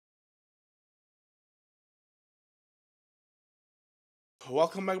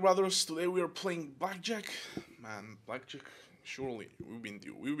Welcome back, brothers. Today we are playing Blackjack. Man, Blackjack, surely we've been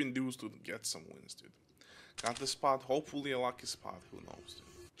due to get some wins, dude. Got the spot, hopefully a lucky spot, who knows,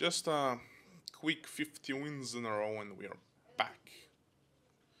 dude. Just a quick 50 wins in a row and we are back.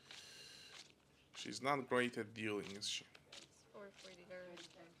 She's not great at dealing, is she?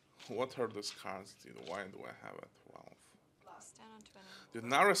 What are those cards, dude? Why do I have a 12? Dude,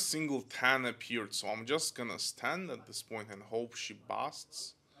 not a single 10 appeared, so I'm just gonna stand at this point and hope she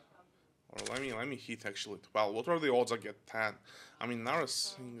busts. Or let me hit actually 12. What are the odds I get 10? I mean, not a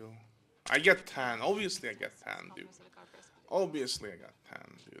single. I get 10. Obviously I get 10, dude. Obviously I got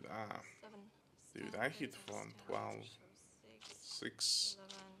 10, dude. Dude, I hit from 12, 6,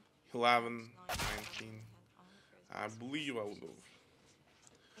 11, 19. I believe I would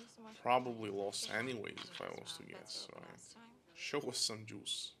have probably lost anyways if I was to guess, right? Show us some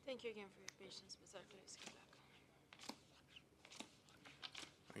juice. Thank you again for your patience, but please come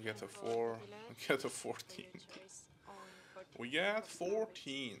back. I get a 4. I get a 14. We get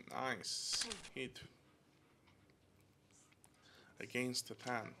 14. Nice. Hit. Against the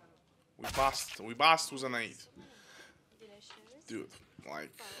 10. We bust. We bust with an 8. Dude, like...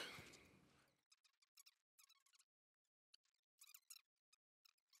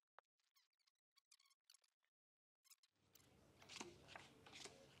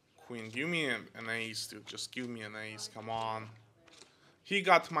 Queen, give me an ace, dude. Just give me an ace. Come on. He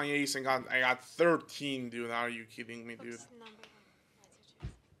got my ace and I got 13, dude. Are you kidding me, dude?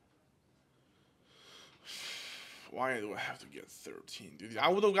 Why do I have to get 13, dude? I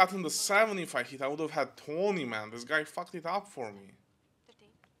would have gotten the 7 if I hit. I would have had 20, man. This guy fucked it up for me.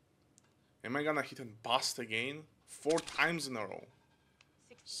 Am I gonna hit and bust again? 4 times in a row.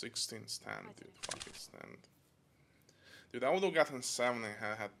 16 stand, dude. Fuck it, stand. Dude, I would have gotten 7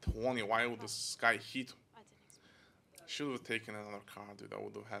 and had 20. Why would this guy hit? Should have taken another card, dude. I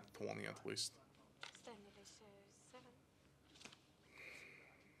would have had 20 at least.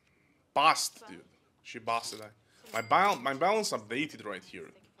 Bust, dude. She busted. My balance updated right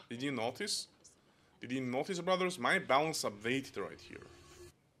here. Did you notice? Did you notice, brothers? My balance updated right here.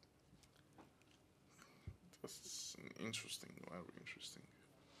 That's interesting. Very interesting.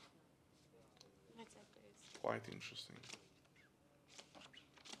 Quite interesting.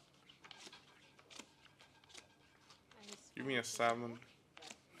 Give me a 7. No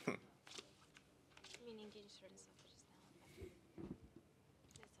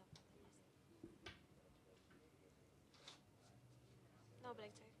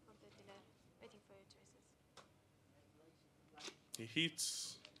blackjack for the dealer. Waiting for your choices. He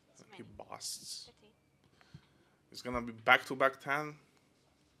hits, he busts. It's gonna be back-to-back 10.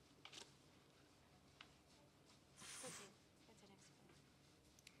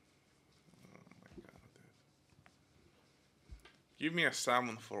 Give me a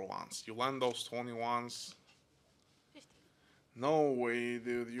 7 for once. You land those 21s. 50. No way,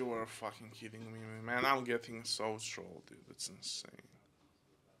 dude. You are fucking kidding me, man. I'm getting so trolled, dude. It's insane.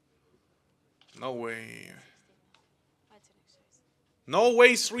 No way. No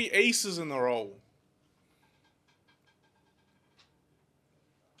way, 3 aces in a row.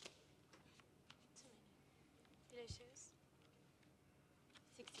 Delicious.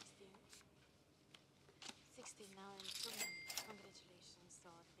 616. 16 now and 2 Congratulations to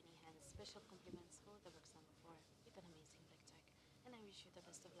all the winning hands. Special compliments for the box number 4. With an amazing blackjack. And I wish you the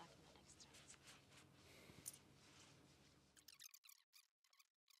best of luck in the next rounds.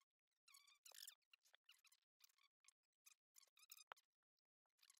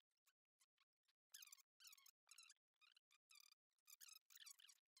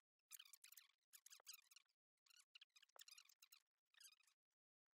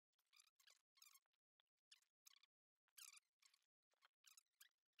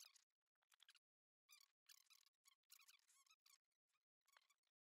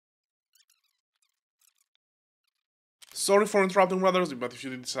 Sorry for interrupting, brothers, but if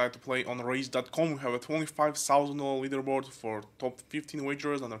you did decide to play on raise.com, we have a $25,000 leaderboard for top 15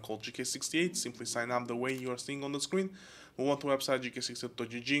 wagers and are called GK68. Simply sign up the way you are seeing on the screen. Move on to website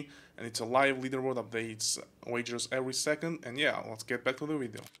gk68.gg, and it's a live leaderboard, updates wagers every second. And yeah, let's get back to the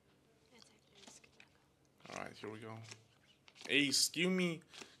video. Alright, here we go. Ace, give me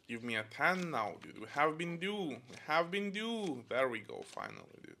a 10 now, dude. We have been due. We have been due. There we go,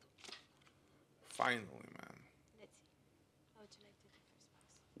 finally, dude. Finally, man.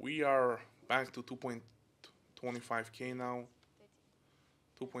 We are back to 2.25k now.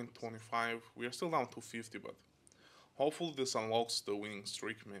 2.25. We are still down to 50, but hopefully this unlocks the winning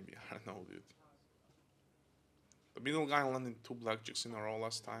streak, maybe. I don't know, dude. The middle guy landed 2 blackjacks in a row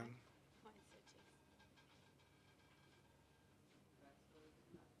last time.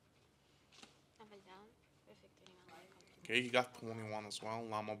 Okay, he got 21 as well.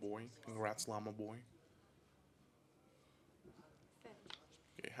 Llama boy. Congrats, Llama boy. 30.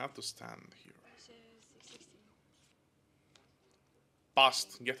 Okay, have to stand here. Wishes 660.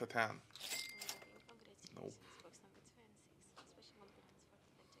 Bust. Get a 10. Congratulations. Nope. Box number 26. Special compliments for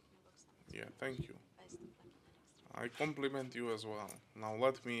the blackjack in box number 2. Yeah, thank you. Best of luck in the next round. I compliment you as well. Now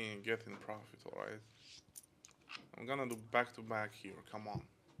let me get in profit, alright? I'm gonna do back to back here. Come on.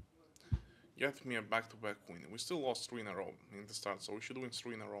 Get me a back to back win. We still lost 3 in a row in the start, so we should win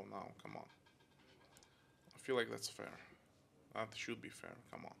 3 in a row now. Come on. I feel like that's fair. That should be fair.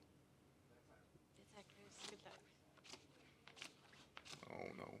 Come on. Exactly. Good luck. Oh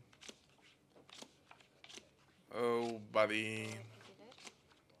no. Oh, buddy. Dealer.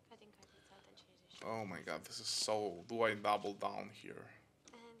 Cutting card without and change. Oh my god, this is so. Do I double down here?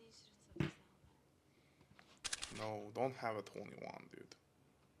 And the insurance of the No, don't have a 21, dude.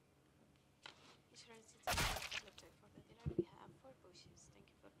 Insurance is blackjack for the dealer. We have 4 pushes. Thank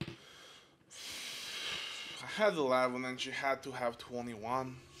you for. I had 11 and she had to have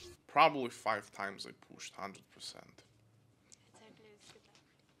 21. Probably 5 times I pushed 100%. Exactly. Good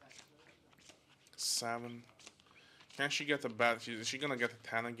luck. 7. Can she get a bet? Is she gonna get a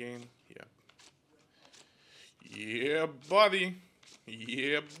 10 again? Yeah. Yeah, buddy.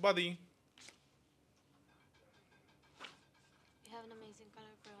 Yeah, buddy. We have an amazing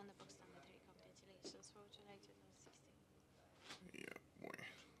color for on the box number 3. Congratulations. What would you like to know? 16. Yeah, boy.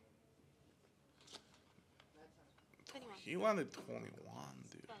 21. He landed 21,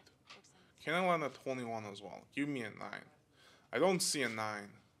 dude. Box number Can I land a 21 as well? Give me a 9. I don't see a 9.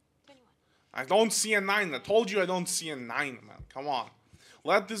 21. I don't see a 9. I told you I don't see a 9, man. Come on.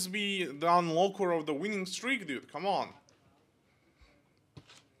 Let this be the unlocker of the winning streak, dude. Come on.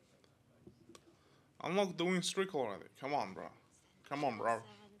 Unlock the win streak already. Come on, bro. Come on, bro. 7,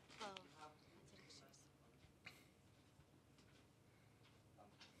 12. Congratulations.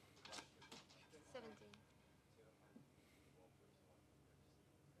 17.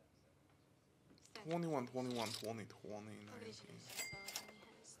 21, 21, 20, 20, 19. Congratulations. So many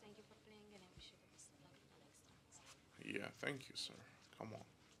hands. Thank you for playing, and I wish you the best of luck in the next rounds. Yeah, thank you, sir. Come on.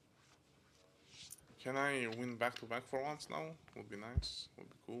 Can I win back to back for once now? Would be nice. Would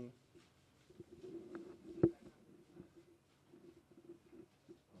be cool.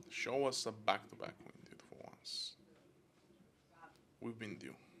 Show us a back to back win, dude, for once. We've been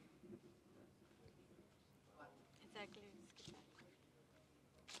due. Exactly. Skip that.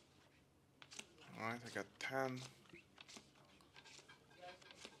 Alright, I got 10.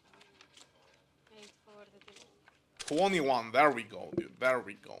 Wait for the dealer. 21. There we go, dude. There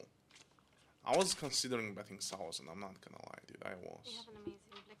we go. I was considering betting 1,000. I'm not gonna lie, dude. I We was. have an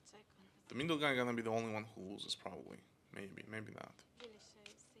amazing blackjack on The middle guy gonna be the only one who loses, probably. Maybe, maybe not. delicious.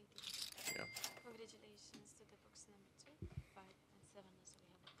 Yep. Congratulations to the box number 2, 5, and 7 as we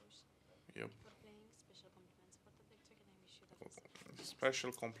have a push. Yep. For playing special compliments for the blackjack, and I wish you the best of luck.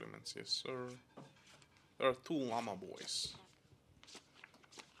 Special compliments, yes, sir. There are 2 llama boys.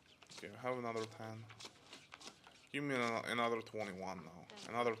 Okay, I have another 10. Give me another 21 now.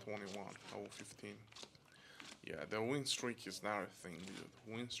 Another 21. Oh, 15. Yeah, the win streak is not a thing, dude.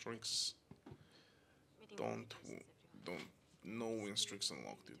 Win streaks Meeting don't, everyone. don't, no win streaks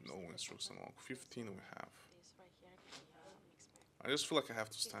unlocked, dude. No win streaks unlocked. 15 we have. This right here can be mixed I just feel like I have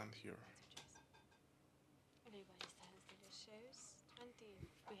to stand here. Everybody stands delicious. 20.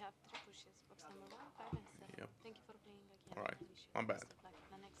 We have 3 pushes. Box number 1, 5, and 7. Yep. Thank you for playing again. Alright, I wish you my the best bad. of luck in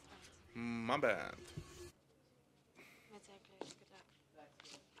the next round. My bad. Exactly. Good luck.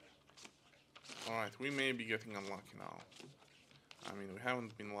 Alright, we may be getting unlucky now. I mean, we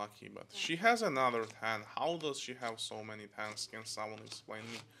haven't been lucky, but she has another 10. How does she have so many 10s? Can someone explain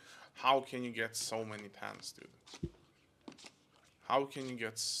me? How can you get so many 10s, dude? How can you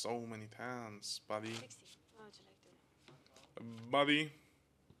get so many 10s, buddy? 60. What would you like to do? Buddy?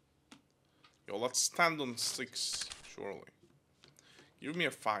 Yo, let's stand on 6, surely. Give me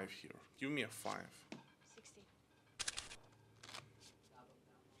a 5 here. Give me a 5. 60.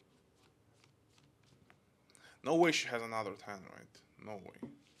 No way she has another 10, right? No way.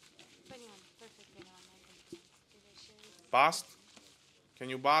 21. Perfect. 21. Delicious. Bust? Can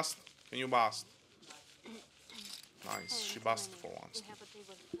you bust? Can you bust? Nice, she busted for once. We have a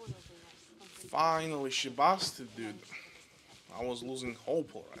table full of winners. Finally, she busted, dude. I was losing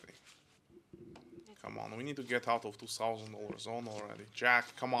hope already. Come on, we need to get out of $2,000 zone already.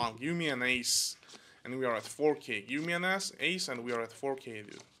 Jack, come on, give me an ace. And we are at 4K. Give me an ace and we are at 4K,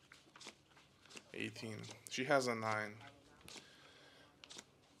 dude. 18. She has a 9.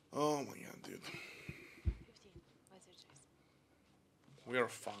 Oh my god, dude. 15. What's your choice? We are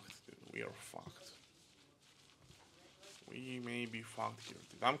fucked, dude. We are fucked. We may be fucked here,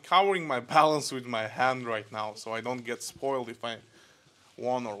 dude. I'm covering my balance with my hand right now, so I don't get spoiled if I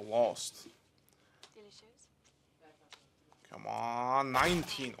won or lost. Delicious. Come on,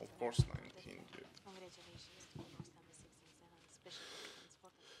 19. Of course, 19, dude. Congratulations to box number 6 and 7. Special compliments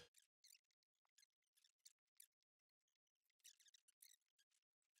for them.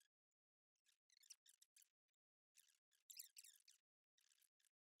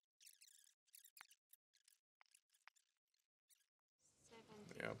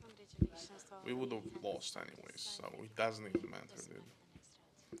 Yep. Congratulations to all We the would have winning hands. lost anyways, so it doesn't even matter, Doesn't dude. matter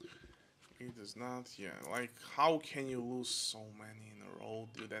the next round. It does not, yeah. Like, how can you lose so many in a row,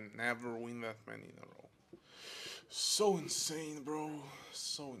 dude, and never win that many in a row? So insane, bro.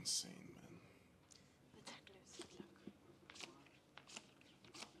 So insane, man. Attack loose. Good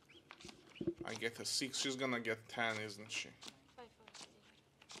luck. I get a 6, she's gonna get 10, isn't she? 5 for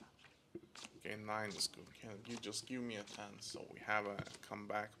Okay, 9 is good. Can you just give me a 10 so we have a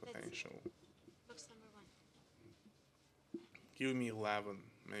comeback potential? box number 1. Give me 11,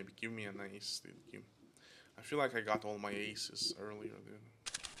 maybe. Give me an ace, dude. I feel like I got all my aces earlier, dude.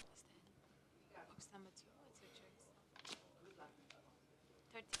 Box number 2. It's your choice.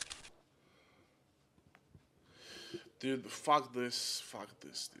 30. Dude, fuck this,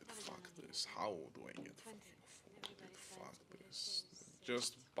 dude, fuck this. How do I get fucking 4, dude? Fuck this.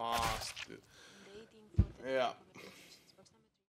 Just bust, dude. And the 18 for the Yeah,